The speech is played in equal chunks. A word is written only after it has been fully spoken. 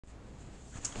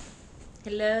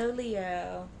Hello,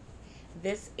 Leo.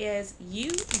 This is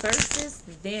you versus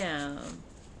them.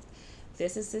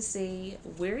 This is to see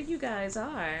where you guys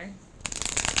are,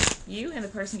 you and the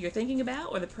person you're thinking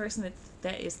about, or the person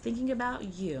that is thinking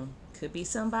about you. Could be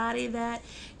somebody that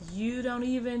you don't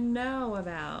even know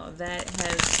about that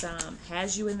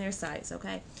has you in their sights.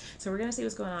 Okay, so we're gonna see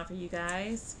what's going on for you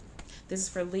guys. This is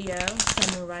for Leo,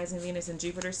 Sun, Moon, Rising, Venus, and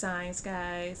Jupiter signs,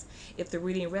 guys. If the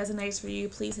reading resonates for you,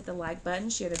 please hit the like button,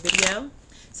 share the video,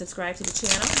 subscribe to the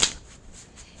channel,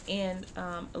 and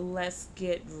let's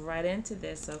get right into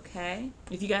this, okay?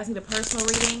 If you guys need a personal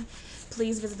reading,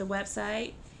 please visit the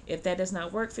website. If that does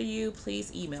not work for you,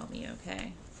 please email me,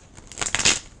 okay?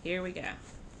 Here we go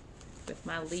with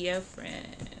my Leo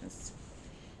friends.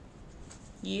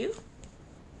 You?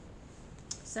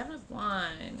 Seven of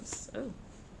Wands. Oh,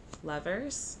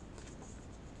 Lovers.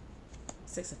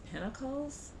 Six of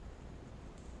Pentacles.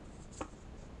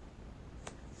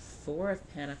 Four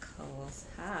of Pentacles.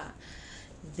 Ha.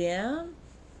 Them.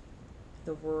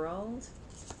 The World.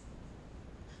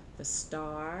 The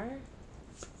Star.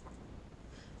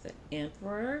 The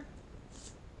Emperor.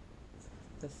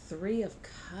 The Three of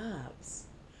Cups.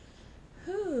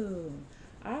 Whew.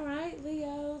 All right,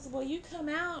 Leos. Well, you come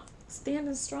out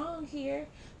standing strong here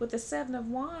with the Seven of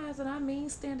Wands, and I mean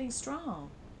standing strong.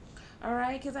 All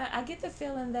right, because I get the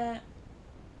feeling that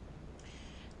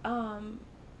um,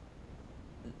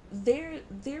 there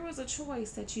was a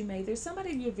choice that you made. There's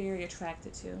somebody you're very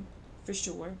attracted to, for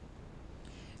sure.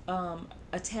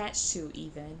 Attached to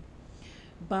even,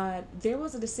 but there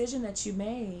was a decision that you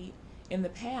made in the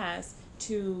past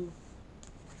to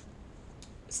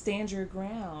stand your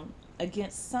ground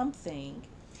against something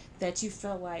that you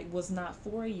felt like was not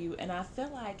for you, and I feel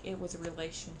like it was a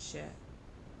relationship.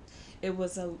 It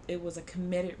was a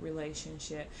committed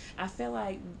relationship. I feel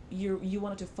like you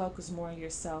wanted to focus more on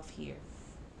yourself here.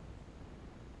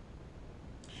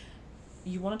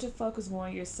 You wanted to focus more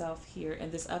on yourself here,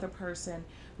 and this other person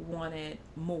wanted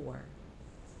more,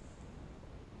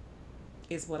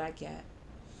 is what I get.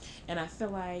 And I feel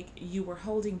like you were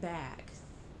holding back.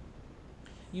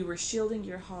 You were shielding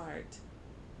your heart.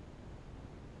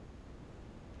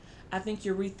 I think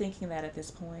you're rethinking that at this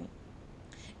point.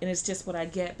 And it's just what I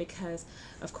get because,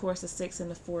 of course, the Six and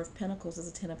the Four of Pentacles is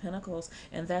a Ten of Pentacles,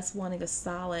 and that's wanting a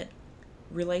solid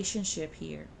relationship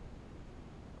here.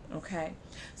 Okay,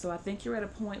 so I think you're at a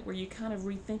point where you're kind of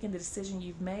rethinking the decision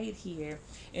you've made here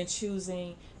and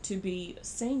choosing to be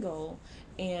single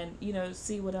and,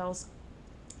 see what else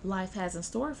life has in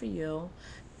store for you.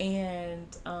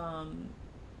 And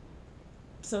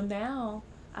so now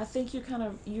I think you're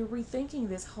rethinking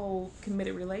this whole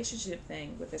committed relationship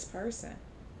thing with this person.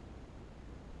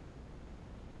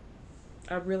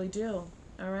 I really do.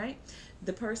 All right.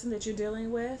 The person that you're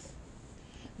dealing with,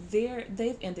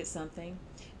 they've ended something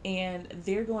and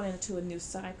they're going into a new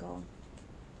cycle.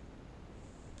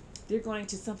 They're going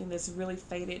to something that's really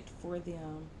fated for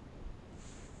them.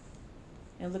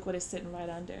 And look what it's sitting right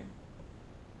under.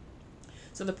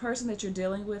 So the person that you're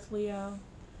dealing with, Leo,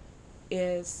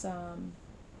 is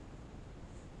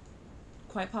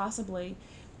quite possibly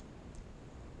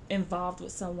involved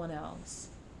with someone else.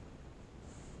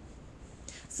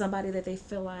 Somebody that they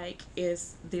feel like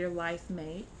is their life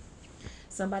mate.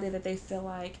 Somebody that they feel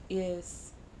like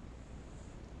is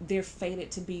they're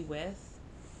fated to be with.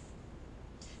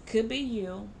 Could be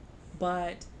you,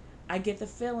 but I get the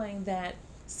feeling that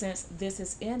since this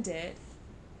has ended,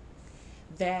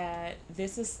 that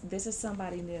this is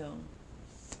somebody new.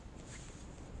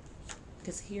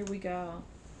 Because here we go.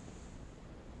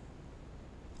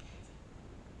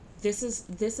 This is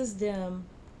them.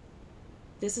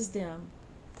 This is them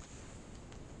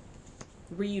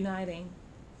reuniting.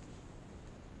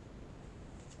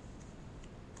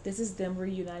 This is them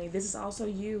reuniting. This is also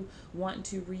you wanting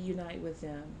to reunite with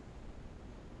them.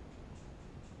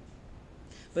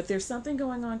 But there's something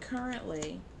going on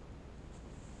currently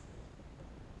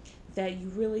that you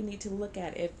really need to look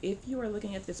at. If you are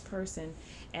looking at this person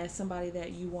as somebody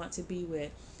that you want to be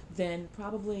with, then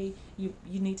probably you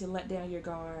need to let down your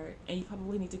guard and you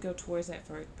probably need to go towards that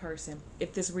person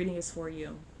if this reading is for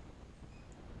you.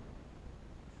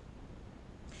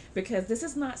 Because this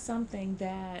is not something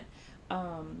that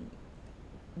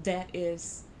that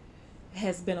is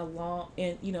has been a long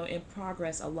in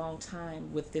progress a long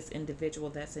time with this individual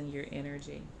that's in your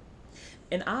energy.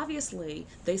 And obviously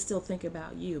they still think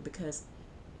about you because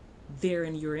they're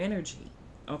in your energy.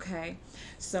 Okay,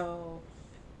 so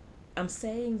I'm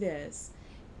saying this,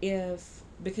 if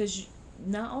because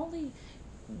not only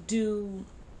do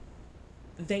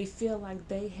they feel like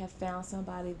they have found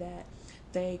somebody that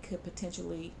they could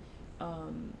potentially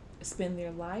spend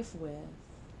their life with.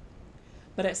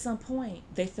 But at some point,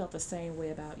 they felt the same way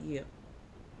about you.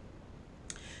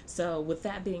 So, with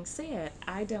that being said,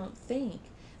 I don't think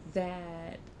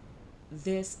that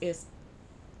this is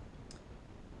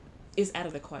out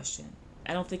of the question.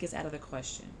 I don't think it's out of the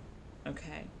question.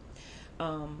 Okay.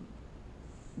 Um,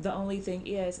 the only thing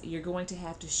is, you're going to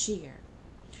have to share.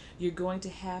 You're going to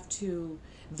have to,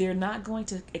 they're not going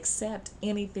to accept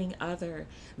anything other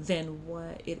than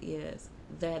what it is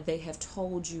that they have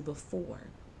told you before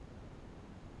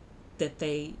that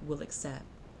they will accept.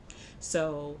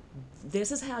 So,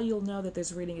 this is how you'll know that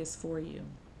this reading is for you.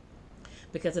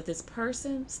 Because if this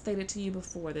person stated to you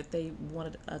before that they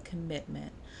wanted a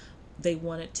commitment, they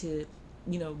wanted to,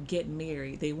 get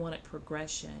married, they wanted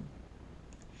progression,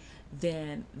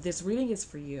 then this reading is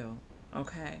for you,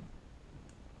 okay?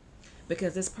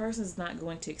 Because this person is not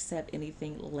going to accept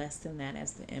anything less than that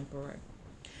as the Emperor.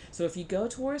 So if you go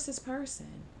towards this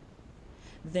person,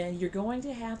 then you're going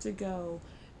to have to go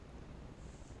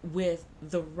with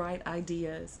the right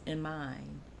ideas in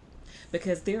mind,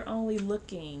 because they're only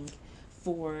looking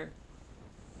for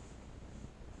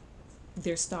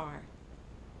their star,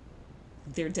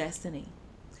 their destiny,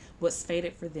 what's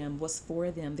fated for them, what's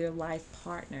for them, their life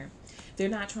partner. They're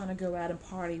not trying to go out and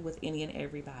party with any and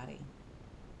everybody.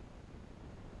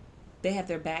 They have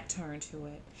their back turned to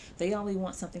it. They only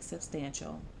want something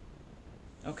substantial.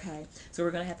 Okay? So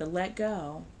we're going to have to let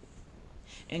go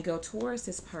and go towards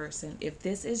this person if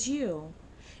this is you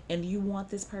and you want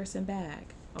this person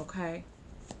back. Okay?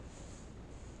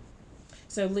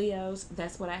 So Leos,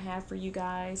 that's what I have for you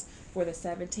guys for the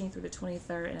 17th through the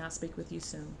 23rd, and I'll speak with you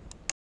soon.